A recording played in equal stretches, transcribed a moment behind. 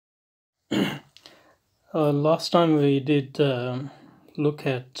Last time we did look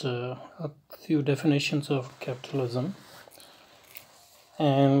at a few definitions of capitalism,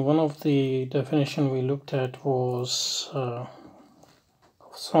 and one of the definition we looked at was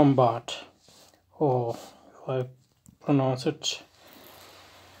Sombart, or if I pronounce it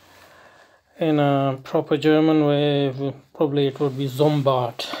in a proper German way, probably it would be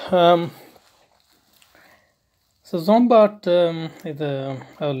Sombart. So Sombart is the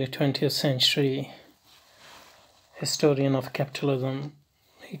early 20th century historian of capitalism.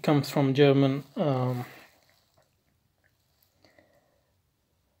 He comes from German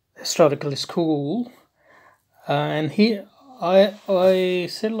historical school, and I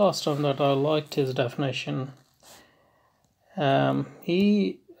said last time that I liked his definition.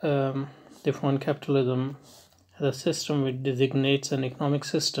 He defined capitalism as a system which designates an economic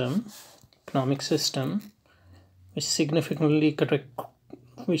system which significantly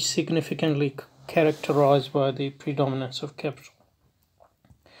characterized by the predominance of capital.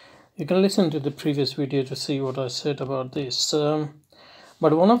 You can listen to the previous video to see what I said about this. But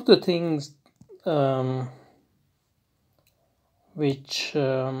one of the things which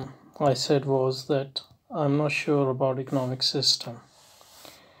I said was that I'm not sure about economic system,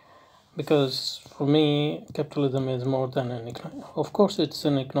 because for me capitalism is more than of course it's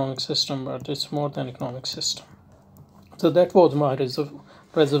an economic system, but it's more than economic system. So that was my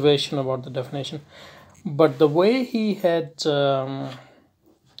reservation about the definition. But the way he had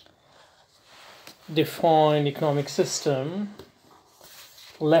defined economic system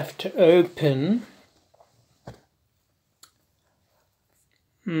left open,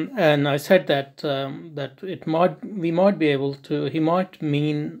 and I said that that we might be able to, he might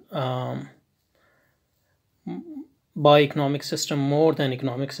mean by economic system more than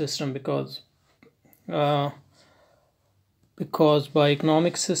economic system, because by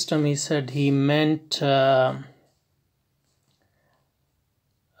economic system he said he meant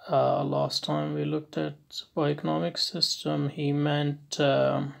last time we looked at, by economic system he meant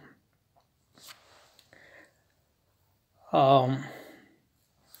a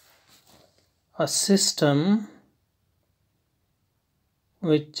system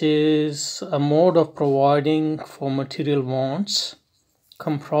which is a mode of providing for material wants,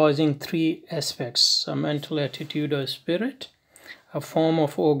 comprising three aspects: a mental attitude or spirit, a form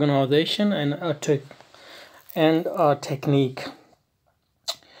of organization, and a technique.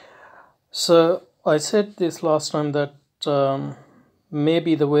 So I said this last time that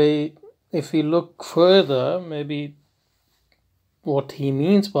maybe the way, if we look further, maybe what he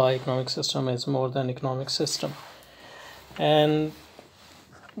means by economic system is more than economic system. And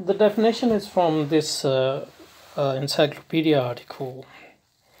the definition is from this encyclopedia article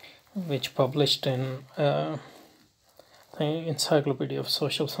which published in the Encyclopedia of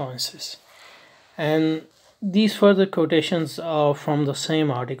Social Sciences, and these further quotations are from the same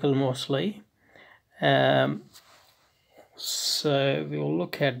article mostly, so we will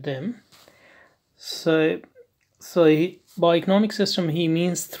look at them. By economic system he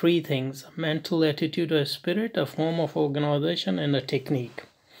means three things: a mental attitude or spirit, a form of organization, and a technique.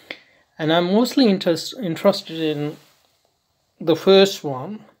 And I'm mostly interested in the first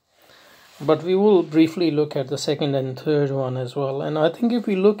one, but we will briefly look at the second and third one as well. And I think if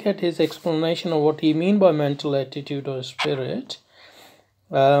we look at his explanation of what he means by mental attitude or spirit,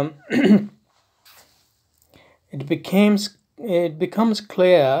 it becomes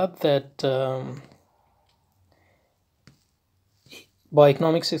clear that by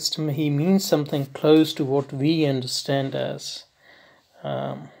economic system he means something close to what we understand as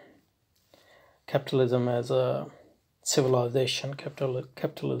capitalism as a civilization,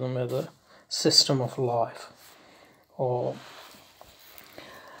 capitalism as a system of life.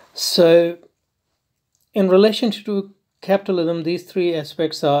 So in relation to capitalism, these three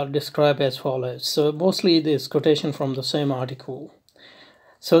aspects are described as follows. So mostly this quotation from the same article.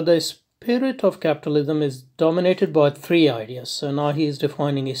 So the spirit of capitalism is dominated by three ideas. So now he is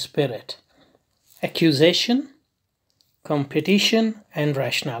defining a spirit: accusation, competition, and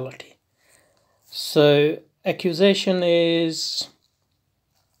rationality. So accusation is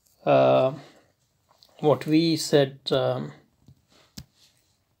what we said,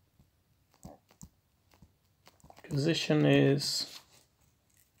 accusation is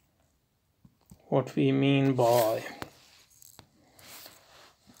what we mean by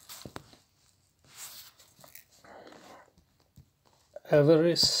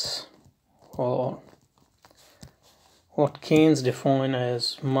avarice, or what Keynes defined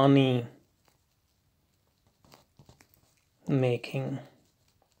as money making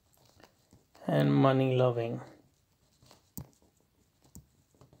and money loving.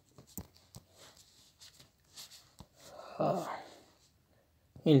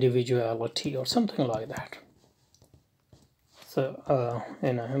 individuality or something like that. So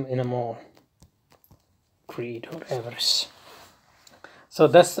in a more greed or avarice. So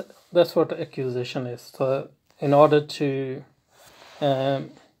that's what accusation is. So in order to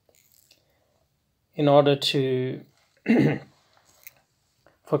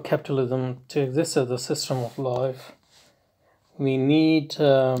for capitalism to exist as a system of life, we need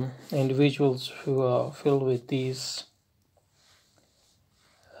individuals who are filled with this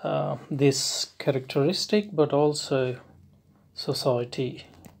characteristic, but also society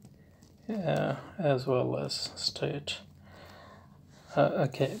as well as state.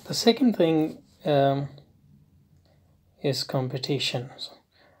 Okay, the second thing is competition,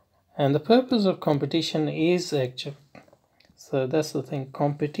 and the purpose of competition is actually, so that's the thing,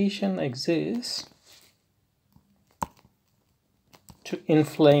 competition exists to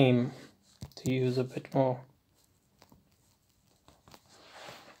inflame, to use a bit more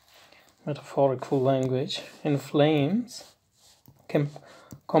metaphorical language, inflames.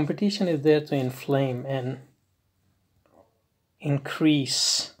 Competition is there to inflame and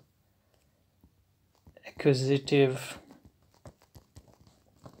increase acquisitive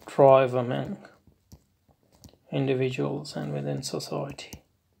drive among individuals and within society.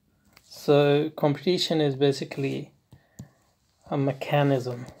 So competition is basically a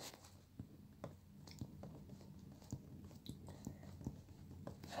mechanism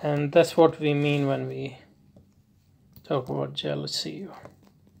and that's what we mean when we talk about jealousy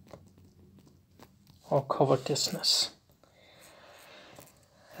or covetousness.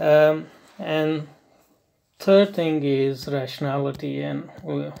 And third thing is rationality, and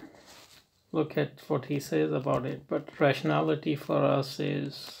we'll look at what he says about it. But rationality for us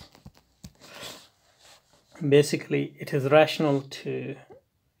is basically, it is rational to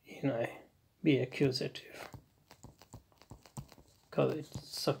be accusative because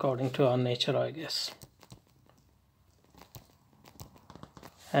it's according to our nature, I guess.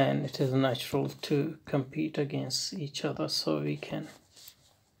 And it is natural to compete against each other so we can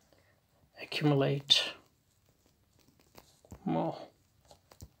accumulate more.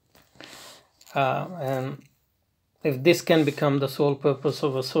 And if this can become the sole purpose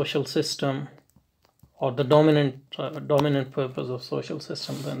of a social system or the dominant purpose of social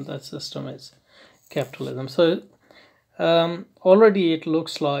system, then that system is capitalism. So already it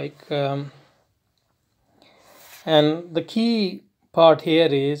looks like, and the key part here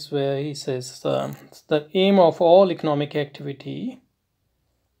is where he says the aim of all economic activity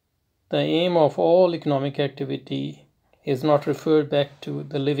is not referred back to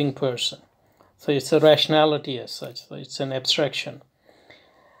the living person. So it's a rationality as such, so it's an abstraction.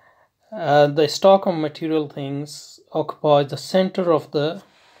 The stock of material things occupies the center of the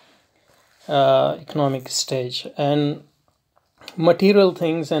economic stage, and material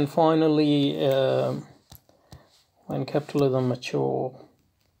things, and finally when capitalism matures,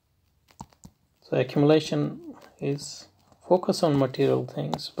 so accumulation is focused on material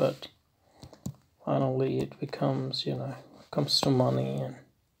things, but finally it becomes, comes to money. And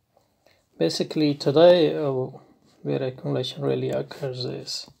basically today where accumulation really occurs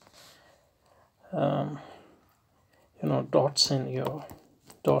is dots in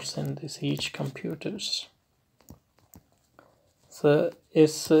these huge computers. So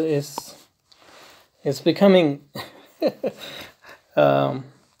it's becoming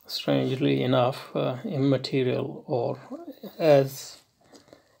strangely enough immaterial, or as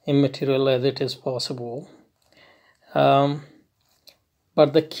immaterial as it is possible.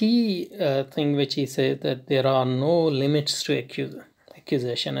 But the key thing which he said, that there are no limits to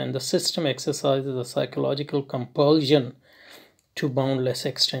accusation, and the system exercises a psychological compulsion to boundless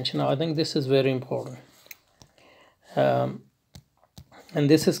extension. I think this is very important. And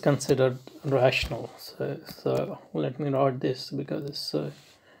this is considered rational. So let me write this because it's so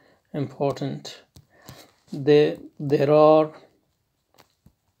important. There are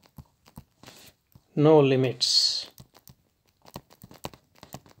no limits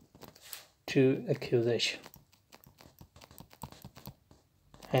to accusation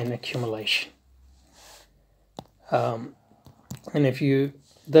and accumulation. And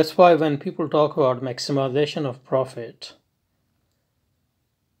that's why when people talk about maximization of profit,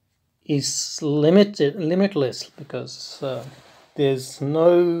 is limitless, because there's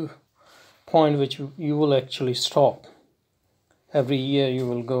no point which you will actually stop. Every year you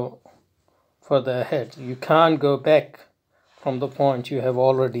will go further ahead. You can't go back from the point you have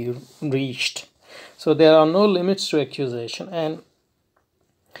already reached. So there are no limits to accusation, and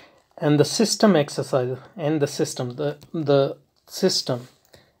the system exercise, and the system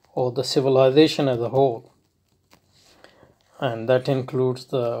or the civilization as a whole and that includes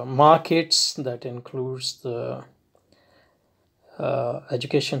the markets, that includes the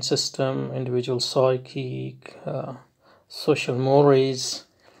education system, individual psyche, social mores,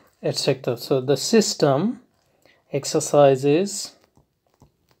 etc. So the system exercises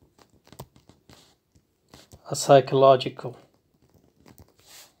a psychological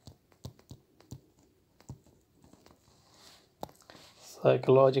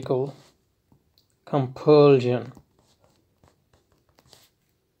compulsion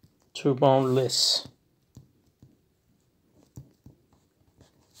to boundless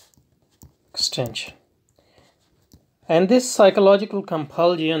extension. And this psychological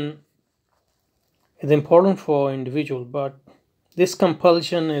compulsion is important for individual, but this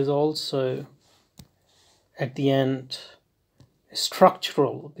compulsion is also at the end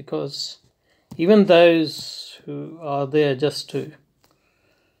structural, because even those who are there just to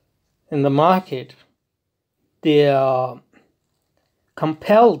in the market, they are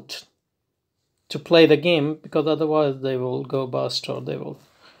compelled to play the game, because otherwise they will go bust or they will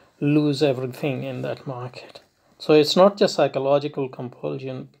lose everything in that market. So it's not just psychological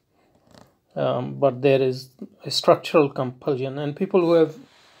compulsion, but there is a structural compulsion. And people who have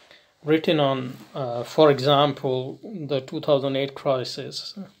written on, for example, the 2008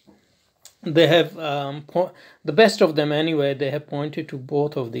 crisis, they have, the best of them anyway, they have pointed to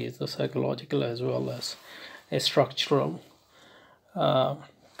both of these, the psychological as well as a structural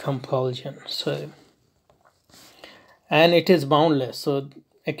compulsion. So, and it is boundless. So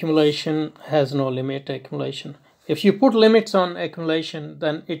accumulation has no limit. Accumulation, if you put limits on accumulation,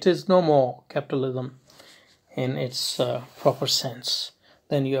 then it is no more capitalism in its proper sense.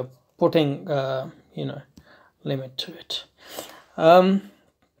 Then you are putting limit to it.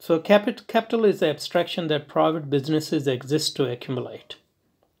 So capital is the abstraction that private businesses exist to accumulate.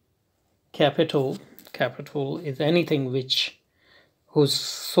 Capital is anything whose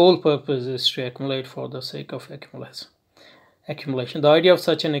sole purpose is to accumulate for the sake of accumulation. The idea of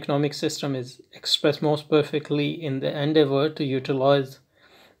such an economic system is expressed most perfectly in the endeavor to utilize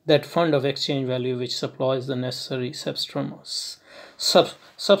that fund of exchange value which supplies the necessary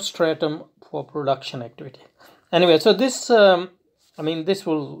substratum for production activity. Anyway, so this this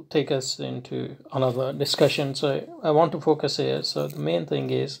will take us into another discussion, so I want to focus here. So the main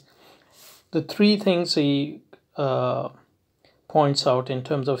thing is the three things he points out in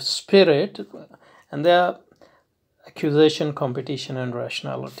terms of spirit, and they are accusation, competition, and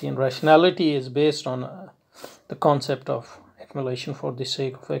rationality. And rationality is based on the concept of accumulation for the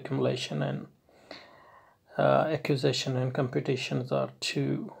sake of accumulation, and accusation and competition are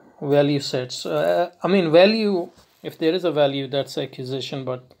two value sets. Value, if there is a value, that's accusation,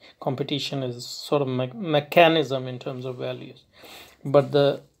 but competition is sort of mechanism in terms of values. But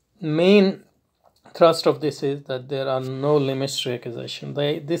the main thrust of this is that there are no limits to accusation.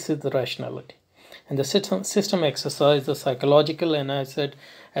 This is the rationality. And the system exercises the psychological, and I said,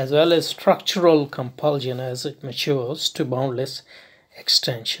 as well as structural compulsion as it matures to boundless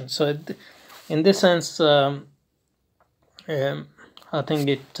extension. So in this sense, I think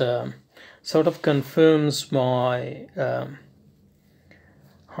it sort of confirms my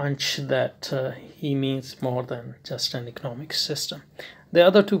hunch that he means more than just an economic system. The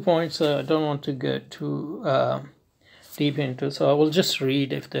other 2 points I don't want to go too deep into, so I will just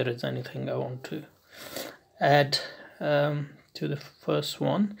read if there is anything I want to add to the first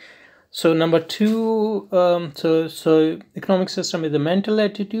one. So number 2, so economic system is a mental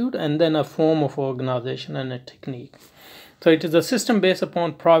attitude and then a form of organization and a technique. So it is a system based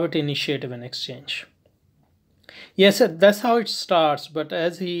upon private initiative and exchange. Yes, that's how it starts, but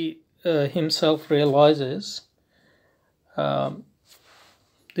as he himself realizes,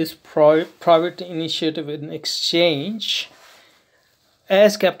 this private initiative and exchange,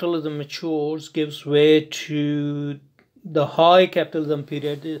 as capitalism matures, gives way to the high capitalism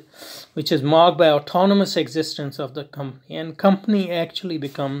period, which is marked by autonomous existence of the company. And company actually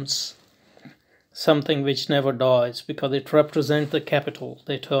becomes something which never dies, because it represents the capital,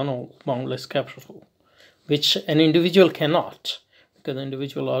 the eternal boundless capital, which an individual cannot, because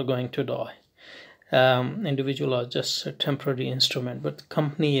individuals are going to die. Individual are just a temporary instrument, but the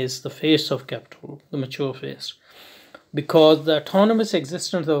company is the face of capital, the mature face, because the autonomous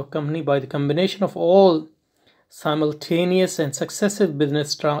existence of a company by the combination of all simultaneous and successive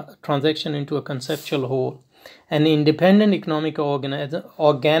business transaction into a conceptual whole, an independent economic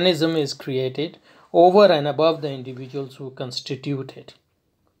organism is created over and above the individuals who constitute it.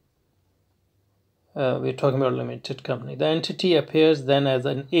 We're talking about a limited company. The entity appears then as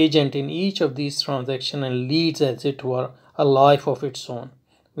an agent in each of these transactions and leads, as it were, a life of its own,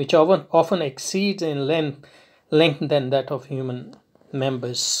 which often exceeds in length than that of human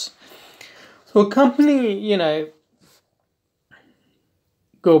members. So a company,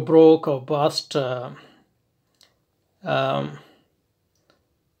 go broke or bust,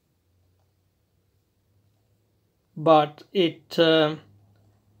 but it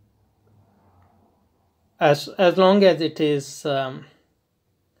as long as it is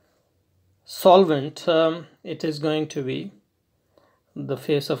solvent, it is going to be the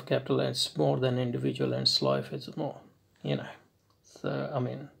face of capital, and it's more than individual, and its life is more, So, I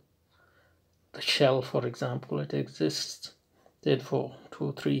mean, the shell, for example, it exists did for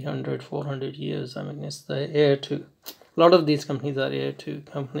 200, 300, 400 years. I mean, it's the heir to, a lot of these companies are heir to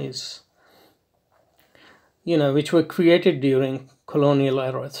companies, which were created during colonial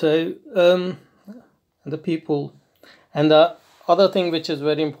era. So the people, and the other thing which is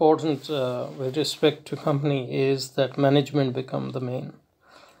very important with respect to company is that management become the main,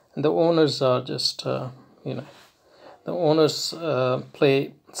 and the owners are just the owners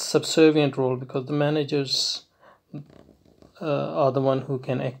play subservient role, because the managers are the one who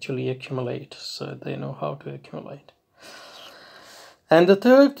can actually accumulate, so they know how to accumulate. And the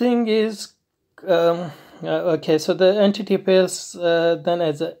third thing is, okay, so the entity appears then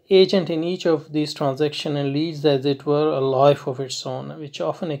as an agent in each of these transactions and leads, as it were, a life of its own, which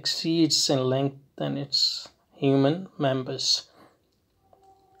often exceeds in length than its human members.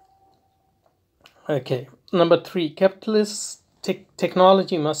 Okay, number 3, capitalist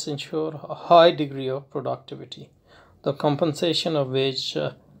technology must ensure a high degree of productivity. The compensation of wage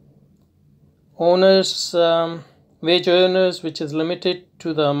earners, which is limited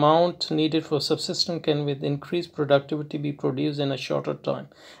to the amount needed for subsistence, can with increased productivity be produced in a shorter time,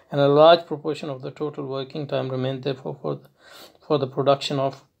 and a large proportion of the total working time remains therefore for the production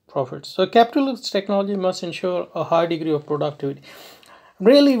of profits. So capitalist technology must ensure a high degree of productivity.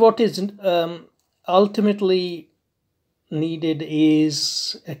 Really what is ultimately needed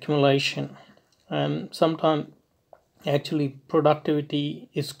is accumulation, and sometimes actually productivity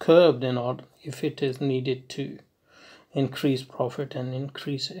is curbed in order, if it is needed to increase profit and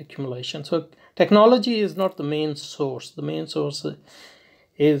increase accumulation. So technology is not the main source. The main source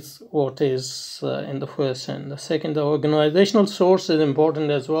is what is in the first, and the second, the organizational source is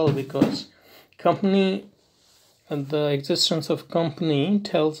important as well, because company and the existence of company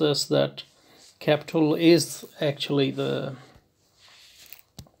tells us that capital is actually the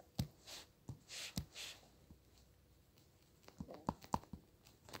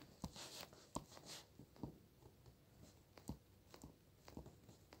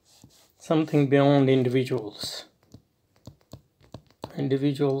something beyond individuals.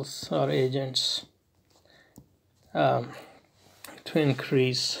 Individuals are agents to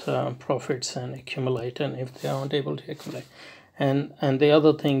increase profits and accumulate, and if they aren't able to accumulate. And the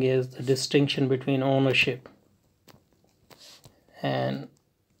other thing is the distinction between ownership and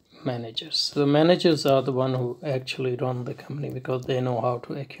managers. So the managers are the one who actually run the company, because they know how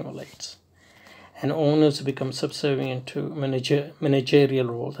to accumulate. And owners become subservient to managerial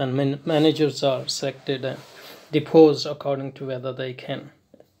roles, and managers are selected and deposed according to whether they can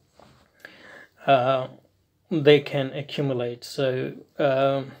accumulate. So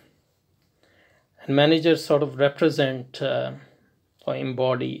and managers sort of represent or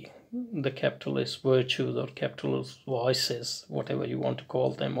embody the capitalist virtues or capitalist voices, whatever you want to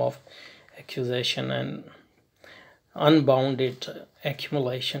call them, of accusation and unbounded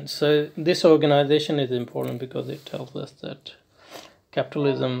accumulation. So this organization is important because it tells us that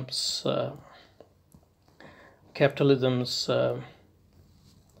capitalism's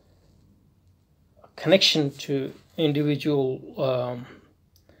connection to individual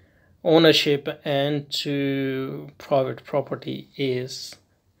ownership and to private property is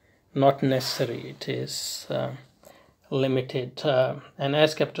not necessary. It is limited, and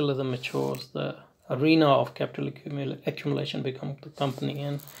as capitalism matures, the arena of capital accumulation becomes the company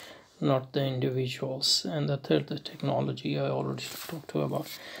and not the individuals. And the third, the technology, I already talked about.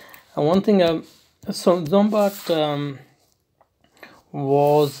 And one thing, so Sombart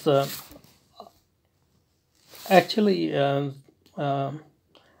was actually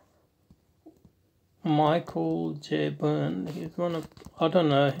Michael J. Byrne, he's one of, I don't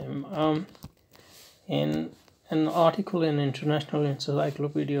know him, in an article in International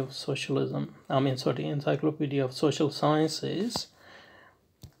Encyclopedia of Socialism, Encyclopedia of Social Sciences,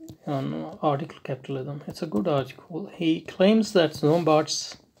 on article Capitalism. It's a good article. He claims that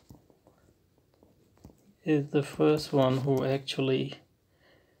Sombart is the first one who actually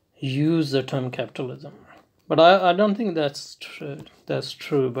used the term capitalism. But I don't think that's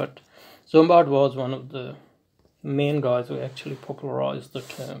true, but Sombart was one of the main guys who actually popularized the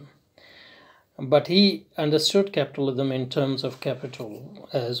term. but he understood capitalism in terms of capital,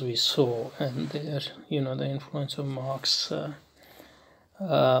 as we saw, and there, the influence of Marx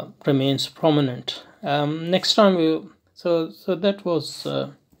remains prominent. Next time so that was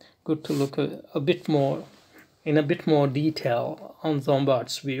good to look a bit more in a bit more detail on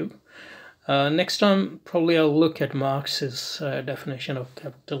Sombart's view. Next time, probably I'll look at Marx's definition of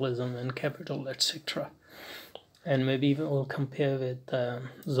capitalism and capital, etc. And maybe we'll compare with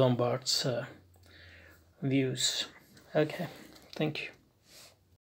Sombart's views. Okay, thank you.